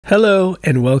Hello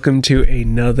and welcome to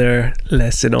another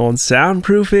lesson on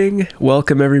soundproofing.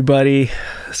 Welcome everybody.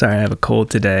 Sorry, I have a cold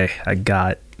today. I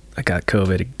got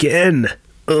COVID again.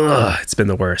 Ugh, it's been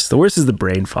the worst. The worst is the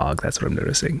brain fog. That's what I'm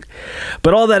noticing.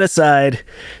 But all that aside,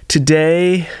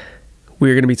 today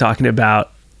we're going to be talking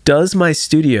about, does my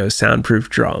studio soundproof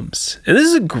drums? And this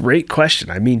is a great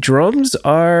question. I mean, drums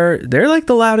they're like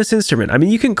the loudest instrument. I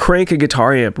mean, you can crank a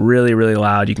guitar amp really, really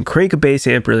loud. You can crank a bass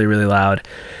amp really, really loud.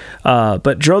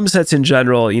 But drum sets in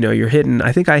general, you're hitting,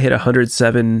 I think I hit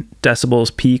 107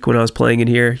 decibels peak when I was playing in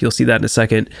here. You'll see that in a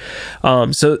second.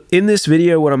 So in this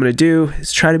video, what I'm going to do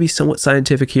is try to be somewhat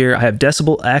scientific here. I have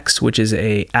Decibel X, which is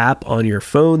a app on your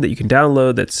phone that you can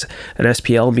download. That's an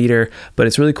SPL meter, but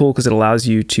it's really cool because it allows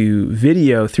you to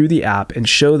video through the app and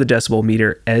show the decibel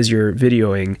meter as you're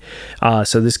videoing.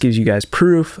 So this gives you guys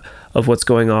proof of what's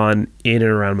going on in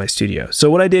and around my studio. So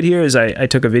what I did here is I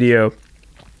took a video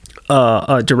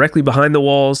directly behind the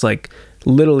walls, like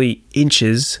literally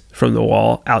inches from the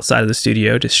wall outside of the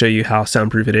studio, to show you how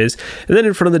soundproof it is, and then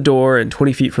in front of the door and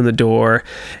 20 feet from the door,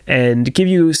 and give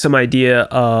you some idea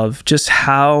of just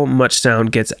how much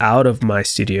sound gets out of my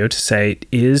studio to say,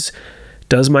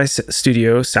 does my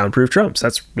studio soundproof drums?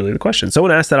 That's really the question.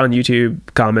 Someone asked that on YouTube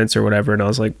comments or whatever, and I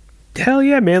was like, hell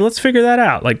yeah, man, let's figure that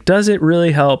out. Like, does it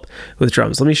really help with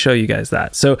drums? Let me show you guys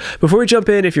that. So before we jump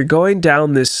in, if you're going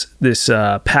down this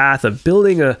path of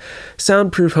building a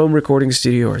soundproof home recording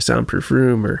studio or soundproof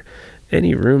room, or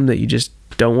any room that you just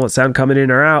don't want sound coming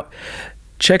in or out,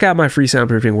 check out my free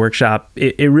soundproofing workshop.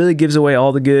 It really gives away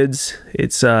all the goods.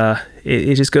 It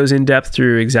just goes in depth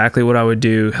through exactly what I would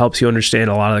do, helps you understand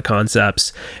a lot of the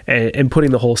concepts, and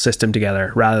putting the whole system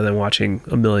together rather than watching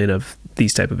a million of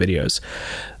these type of videos.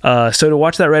 So to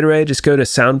watch that right away, just go to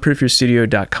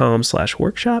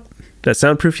soundproofyourstudio.com/workshop. That's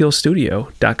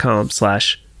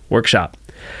soundproofyourstudio.com/workshop.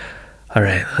 All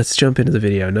right, let's jump into the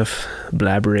video. Enough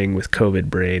blabbering with COVID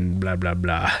brain, blah, blah,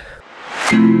 blah.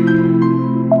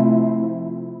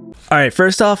 All right,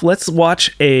 first off, let's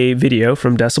watch a video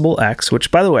from Decibel X,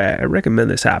 which, by the way, I recommend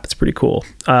this app. It's pretty cool.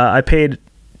 I paid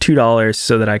 $2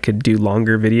 so that I could do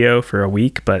longer video for a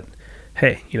week, but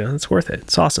hey, it's worth it.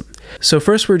 It's awesome. So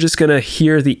first, we're just going to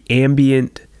hear the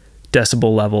ambient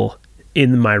decibel level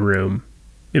in my room,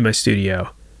 in my studio,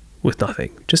 with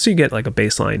nothing, just so you get like a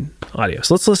baseline audio.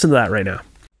 So let's listen to that right now.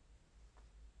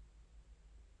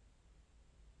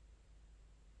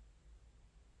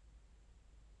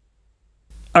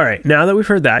 All right, now that we've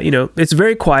heard that, it's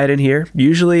very quiet in here.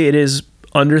 Usually it is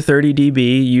under 30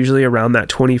 dB, usually around that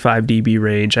 25 dB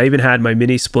range. I even had my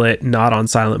mini split not on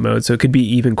silent mode, so it could be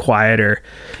even quieter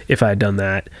if I had done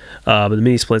that. But the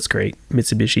mini split's great.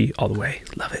 Mitsubishi all the way.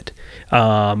 Love it.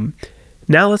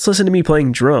 Now let's listen to me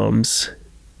playing drums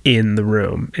in the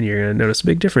room, and you're going to notice a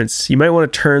big difference. You might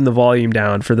want to turn the volume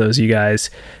down for those of you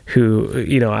guys who,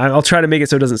 I'll try to make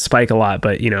it so it doesn't spike a lot,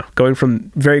 but going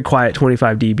from very quiet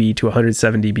 25 dB to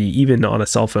 107 dB, even on a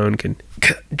cell phone, can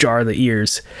jar the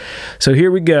ears. So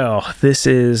here we go. This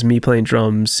is me playing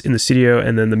drums in the studio,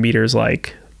 and then the meter's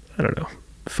like, I don't know,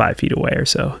 5 feet away or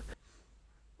so.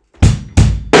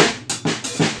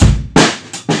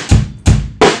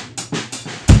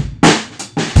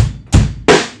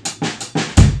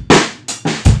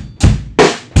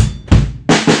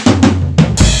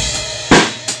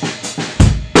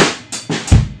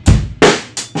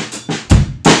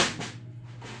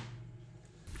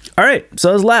 All right, so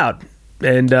it was loud.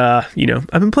 And, I've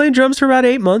been playing drums for about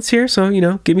 8 months here, so,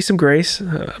 give me some grace.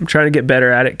 I'm trying to get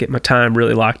better at it, get my time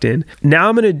really locked in. Now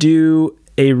I'm going to do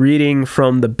a reading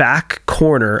from the back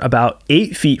corner, about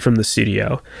 8 feet from the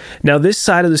studio. Now, this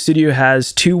side of the studio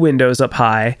has 2 windows up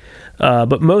high,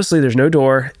 but mostly there's no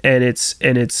door, and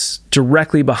it's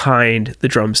directly behind the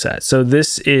drum set. So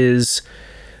this is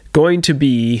going to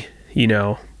be,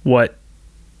 what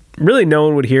really no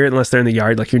one would hear it unless they're in the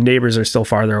yard, like your neighbors are still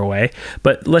farther away.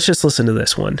 But let's just listen to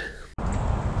this one. All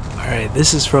right,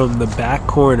 this is from the back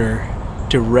corner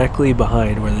directly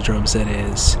behind where the drum set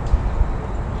is.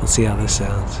 Let's see how this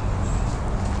sounds.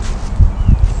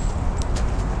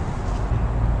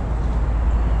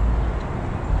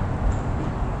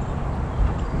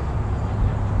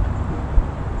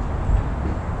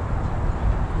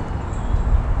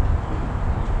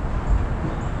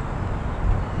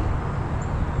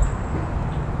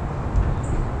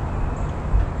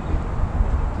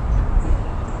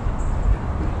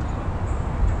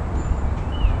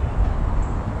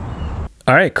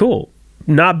 All right, cool.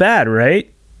 Not bad,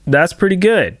 right? That's pretty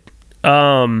good.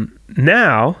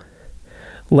 Now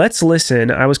let's listen.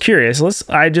 I was curious.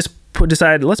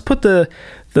 Decided let's put the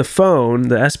phone,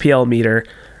 the SPL meter,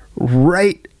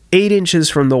 right 8 inches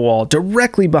from the wall,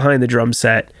 directly behind the drum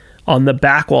set on the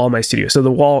back wall of my studio. So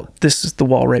the wall, this is the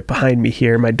wall right behind me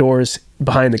here. My door's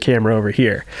behind the camera over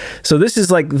here. So this is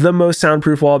like the most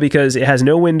soundproof wall because it has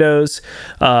no windows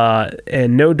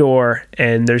and no door,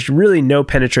 and there's really no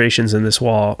penetrations in this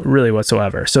wall really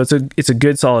whatsoever. So it's a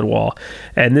good solid wall,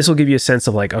 and this will give you a sense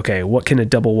of like, okay, what can a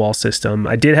double wall system?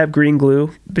 I did have green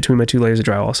glue between my two layers of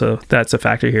drywall, so that's a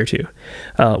factor here too.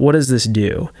 What does this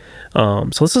do? So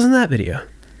let's listen to that video.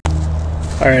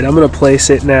 All right, I'm gonna place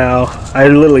it now. I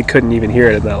literally couldn't even hear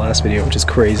it in that last video, which is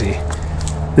crazy.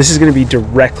 This is gonna be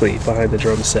directly behind the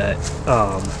drum set.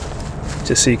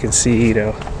 Just so you can see, you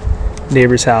know,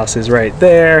 neighbor's house is right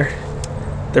there.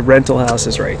 The rental house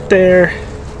is right there.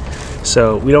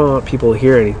 So we don't want people to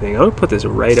hear anything. I'm gonna put this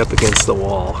right up against the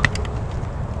wall.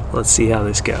 Let's see how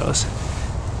this goes.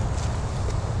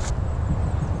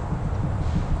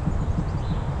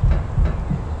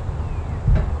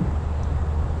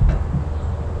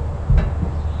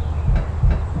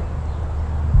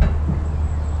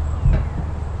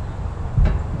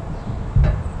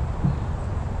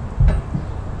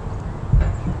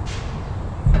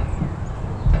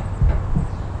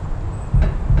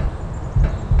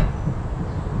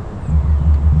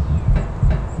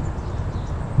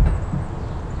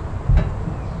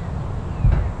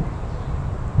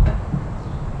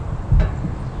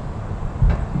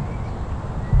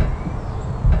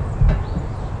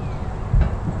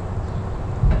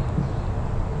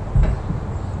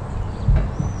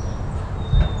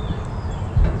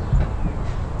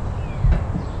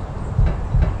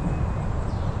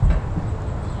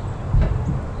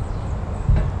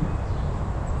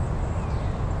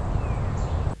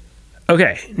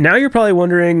 Okay, now you're probably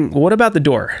wondering, what about the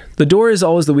door? The door is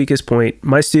always the weakest point.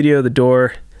 My studio, the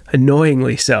door,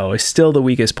 annoyingly so, is still the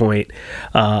weakest point.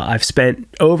 I've spent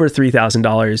over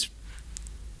 $3,000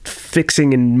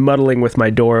 fixing and muddling with my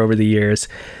door over the years,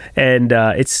 and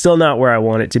it's still not where I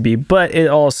want it to be, but it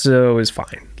also is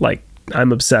fine. Like,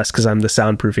 I'm obsessed because I'm the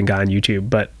soundproofing guy on YouTube,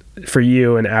 but for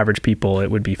you and average people,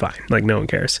 it would be fine. Like, no one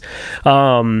cares.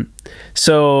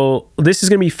 So this is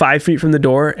going to be 5 feet from the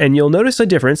door, and you'll notice a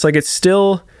difference. Like, it's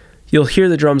still, you'll hear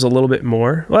the drums a little bit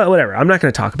more. Well, whatever. I'm not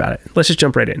going to talk about it. Let's just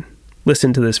jump right in.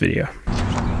 Listen to this video.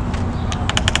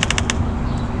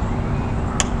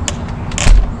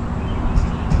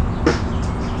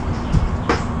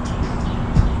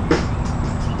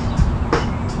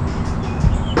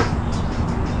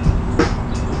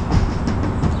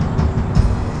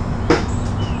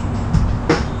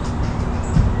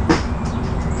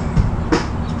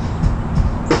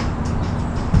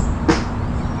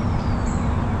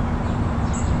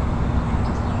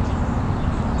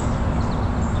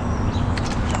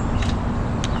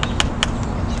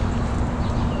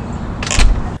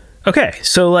 Okay,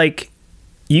 so like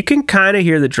you can kind of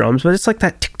hear the drums, but it's like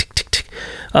that tick tick tick tick.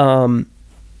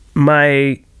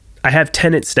 I have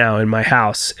tenants now in my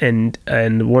house, and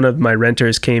one of my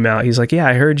renters came out. He's like, "Yeah,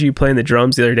 I heard you playing the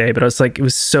drums the other day," but I was like, it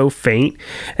was so faint.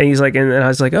 And he's like, and I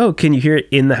was like, "Oh, can you hear it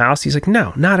in the house?" He's like,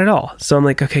 "No, not at all." So I'm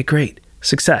like, "Okay, great,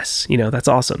 success. You know, that's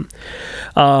awesome."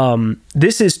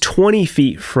 This is 20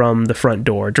 feet from the front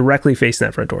door, directly facing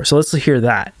that front door. So let's hear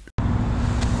that.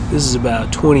 This is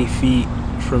about 20 feet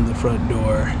from the front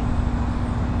door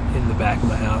in the back of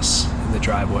my house in the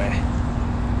driveway.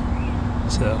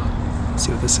 So let's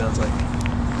see what this sounds like.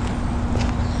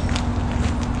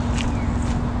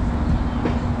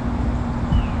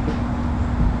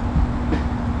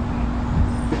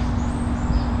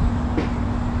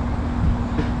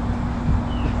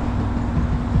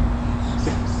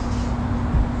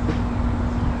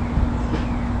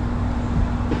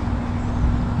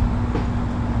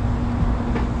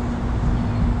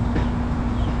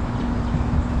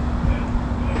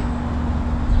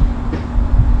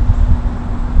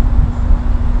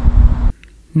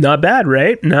 Not bad,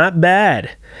 right? Not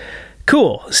bad.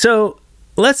 Cool. So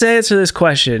let's answer this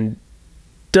question.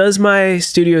 Does my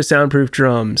studio soundproof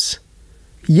drums?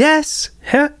 Yes.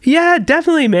 Yeah,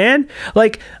 definitely, man.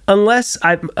 Like, unless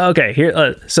okay,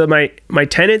 here, so my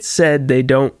tenants said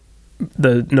the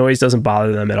noise doesn't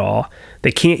bother them at all.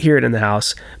 They can't hear it in the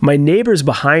house. My neighbors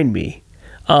behind me,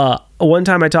 one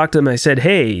time I talked to them, I said,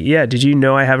 "Hey, yeah, did you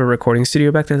know I have a recording studio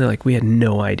back there?" They're like, "We had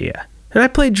no idea." And I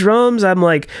play drums, I'm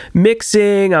like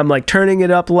mixing, I'm like turning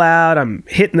it up loud, I'm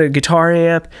hitting the guitar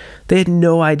amp. They had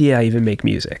no idea I even make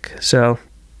music. So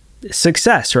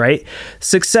success, right?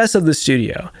 Success of the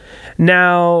studio.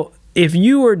 Now, if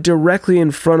you were directly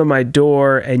in front of my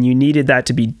door and you needed that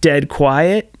to be dead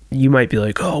quiet, you might be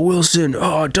like, "Oh, Wilson,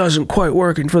 it doesn't quite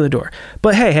work in front of the door."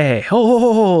 But hey,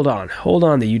 hold on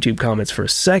the YouTube comments for a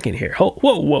second here.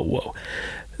 Whoa.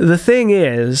 The thing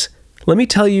is, Let me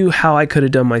tell you how I could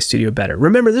have done my studio better.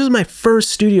 Remember, this is my first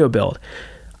studio build.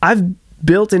 I've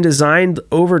built and designed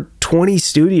over 20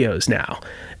 studios now.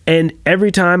 And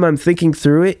every time I'm thinking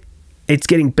through it, it's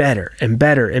getting better and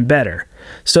better and better.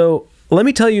 So let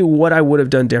me tell you what I would have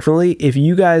done differently. If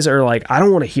you guys are like, I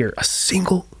don't want to hear a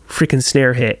single freaking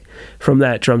snare hit from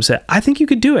that drum set, I think you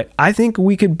could do it. I think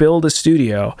we could build a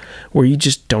studio where you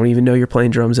just don't even know you're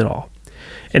playing drums at all.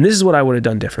 And this is what I would have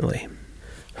done differently.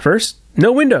 First,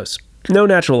 no windows, no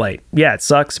natural light. Yeah, it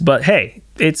sucks, but hey,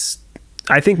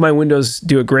 I think my windows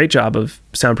do a great job of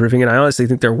soundproofing, and I honestly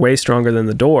think they're way stronger than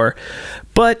the door.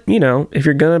 But, you know, if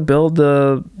you're going to build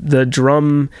the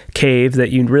drum cave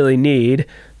that you really need,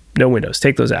 no windows,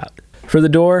 take those out. For the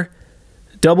door,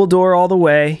 double door all the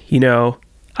way. You know,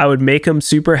 I would make them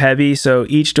super heavy, so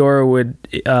each door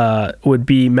would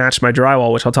be matched my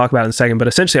drywall, which I'll talk about in a second. But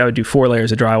essentially, I would do 4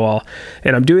 layers of drywall.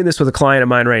 And I'm doing this with a client of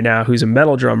mine right now who's a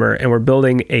metal drummer, and we're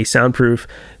building a soundproof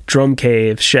drum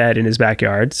cave shed in his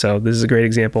backyard. So this is a great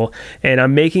example. And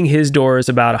I'm making his doors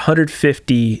about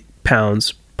 150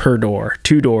 pounds per door,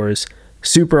 2 doors,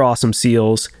 super awesome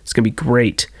seals. It's gonna be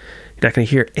great. You're not gonna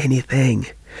hear anything.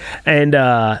 And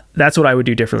that's what I would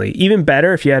do differently. Even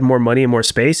better, if you had more money and more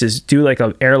space, is do like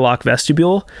an airlock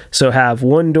vestibule. So have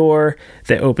one door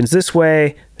that opens this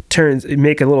way,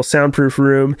 make a little soundproof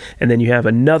room, and then you have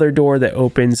another door that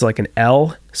opens like an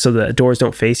L so the doors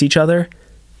don't face each other.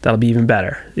 That'll be even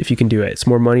better if you can do it. It's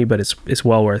more money, but it's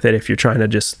well worth it if you're trying to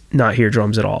just not hear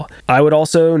drums at all. I would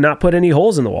also not put any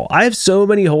holes in the wall. I have so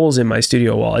many holes in my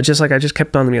studio wall. It's just like I just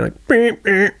kept on being like,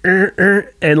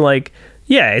 and like,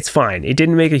 yeah, it's fine. It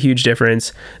didn't make a huge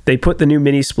difference. They put the new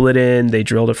mini split in. They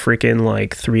drilled a freaking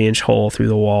like 3-inch hole through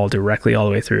the wall directly all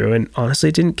the way through. And honestly,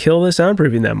 it didn't kill the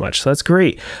soundproofing that much. So that's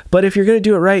great. But if you're going to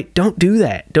do it right, don't do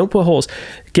that. Don't put holes.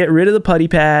 Get rid of the putty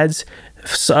pads.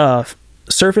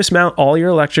 Surface mount all your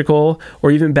electrical,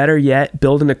 or even better yet,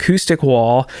 build an acoustic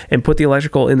wall and put the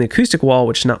electrical in the acoustic wall,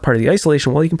 which is not part of the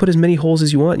isolation wall. You can put as many holes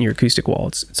as you want in your acoustic wall.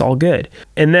 It's all good.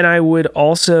 And then I would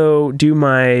also do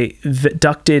my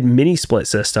ducted mini split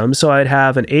system. So I'd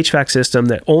have an HVAC system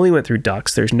that only went through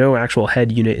ducts. There's no actual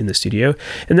head unit in the studio.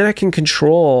 And then I can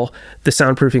control the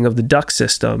soundproofing of the duct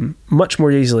system much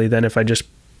more easily than if I just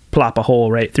plop a hole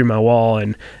right through my wall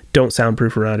and don't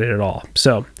soundproof around it at all.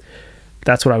 So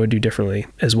that's what I would do differently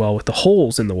as well with the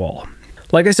holes in the wall.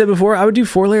 Like I said before, I would do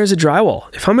 4 layers of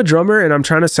drywall. If I'm a drummer and I'm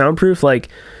trying to soundproof, like,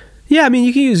 yeah, I mean,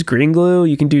 you can use green glue.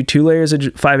 You can do 2 layers of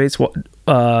 5/8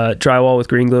 drywall with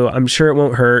green glue. I'm sure it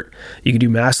won't hurt. You can do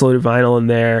mass loaded vinyl in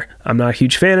there. I'm not a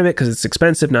huge fan of it because it's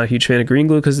expensive. Not a huge fan of green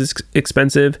glue because it's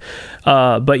expensive.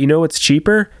 But you know what's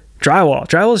cheaper? Drywall.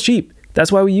 Drywall is cheap.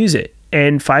 That's why we use it.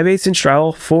 And 5/8 inch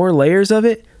drywall, 4 layers of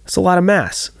it, it's a lot of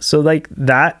mass. So like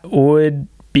that would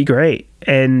be great.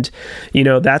 And, you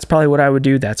know, that's probably what I would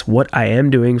do. That's what I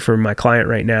am doing for my client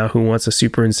right now who wants a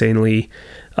super insanely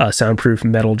soundproof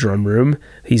metal drum room.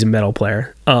 He's a metal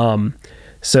player.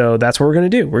 So that's what we're going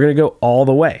to do. We're going to go all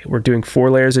the way. We're doing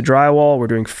 4 layers of drywall. We're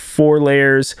doing 4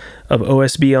 layers of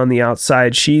OSB on the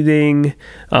outside sheathing.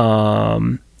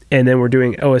 And then we're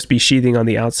doing OSB sheathing on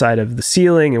the outside of the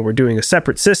ceiling, and we're doing a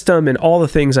separate system, and all the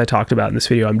things I talked about in this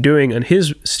video I'm doing in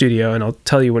his studio, and I'll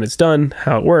tell you when it's done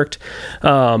how it worked.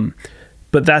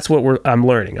 But that's what I'm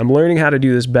learning. I'm learning how to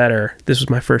do this better. This was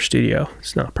my first studio.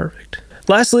 It's not perfect.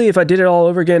 Lastly, if I did it all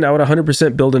over again, I would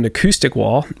 100% build an acoustic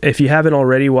wall. If you haven't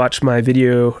already watched my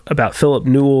video about Philip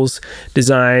Newell's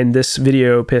design, this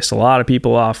video pissed a lot of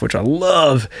people off, which I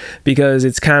love because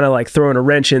it's kind of like throwing a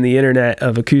wrench in the internet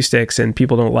of acoustics and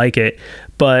people don't like it.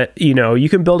 But, you know, you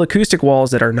can build acoustic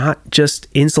walls that are not just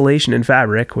insulation and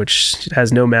fabric, which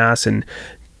has no mass and,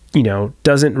 you know,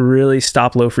 doesn't really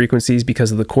stop low frequencies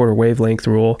because of the quarter wavelength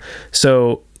rule.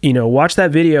 So, you know, watch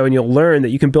that video and you'll learn that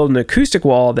you can build an acoustic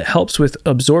wall that helps with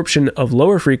absorption of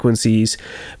lower frequencies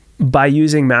by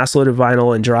using mass loaded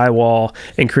vinyl and drywall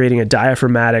and creating a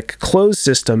diaphragmatic closed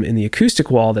system in the acoustic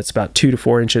wall that's about 2 to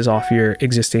 4 inches off your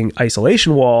existing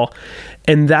isolation wall.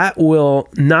 And that will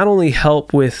not only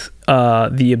help with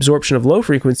the absorption of low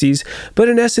frequencies, but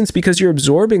in essence, because you're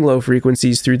absorbing low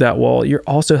frequencies through that wall, you're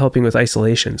also helping with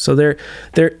isolation. So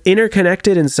they're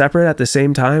interconnected and separate at the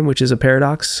same time, which is a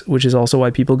paradox, which is also why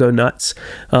people go nuts,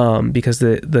 because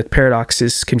the paradox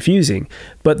is confusing.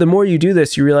 But the more you do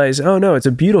this, you realize, oh no, it's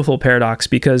a beautiful paradox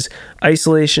because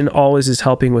isolation always is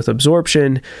helping with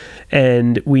absorption,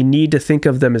 and we need to think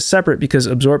of them as separate because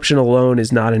absorption alone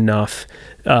is not enough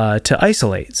to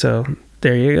isolate. So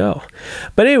there you go.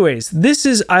 But anyways,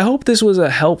 I hope this was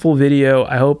a helpful video.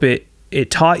 I hope it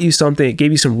taught you something. It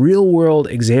gave you some real world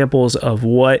examples of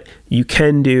what you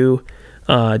can do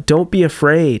Don't be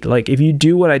afraid. Like, if you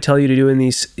do what I tell you to do in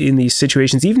these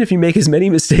situations, even if you make as many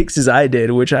mistakes as I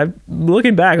did, which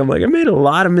looking back, I'm like, I made a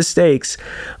lot of mistakes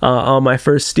on my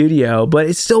first studio, but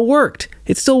it still worked.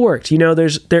 It still worked. You know,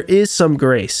 there is some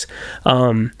grace.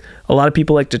 A lot of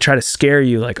people like to try to scare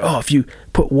you, like, oh, if you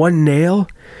put one nail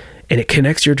and it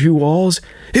connects your two walls,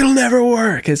 it'll never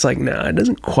work. It's like, no, it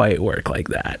doesn't quite work like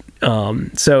that.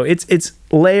 So it's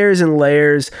layers and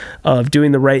layers of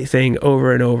doing the right thing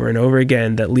over and over and over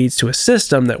again that leads to a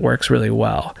system that works really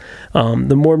well.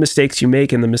 The more mistakes you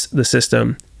make in the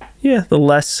system, the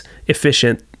less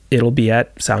efficient it'll be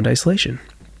at sound isolation.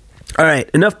 All right,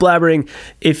 enough blabbering.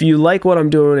 If you like what I'm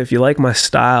doing, if you like my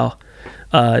style,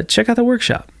 check out the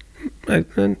workshop. I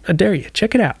dare you,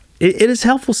 check it out. It is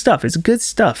helpful stuff. It's good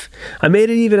stuff. I made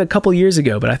it even a couple years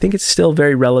ago, but I think it's still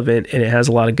very relevant and it has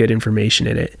a lot of good information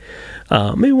in it.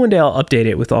 Maybe one day I'll update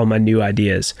it with all my new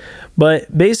ideas.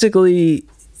 But basically,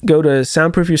 go to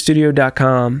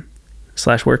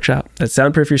soundproofyourstudio.com/workshop. That's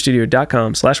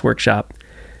soundproofyourstudio.com/workshop.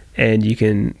 And you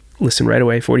can listen right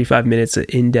away. 45 minutes of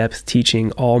in-depth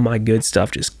teaching, all my good stuff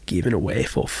just given away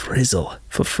for frizzle,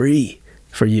 for free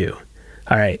for you.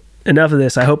 All right. Enough of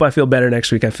this. I hope I feel better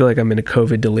next week. I feel like I'm in a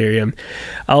COVID delirium.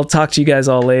 I'll talk to you guys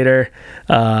all later.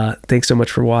 Thanks so much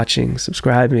for watching,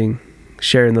 subscribing,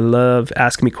 sharing the love,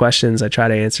 asking me questions. I try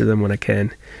to answer them when I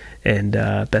can. And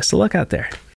best of luck out there.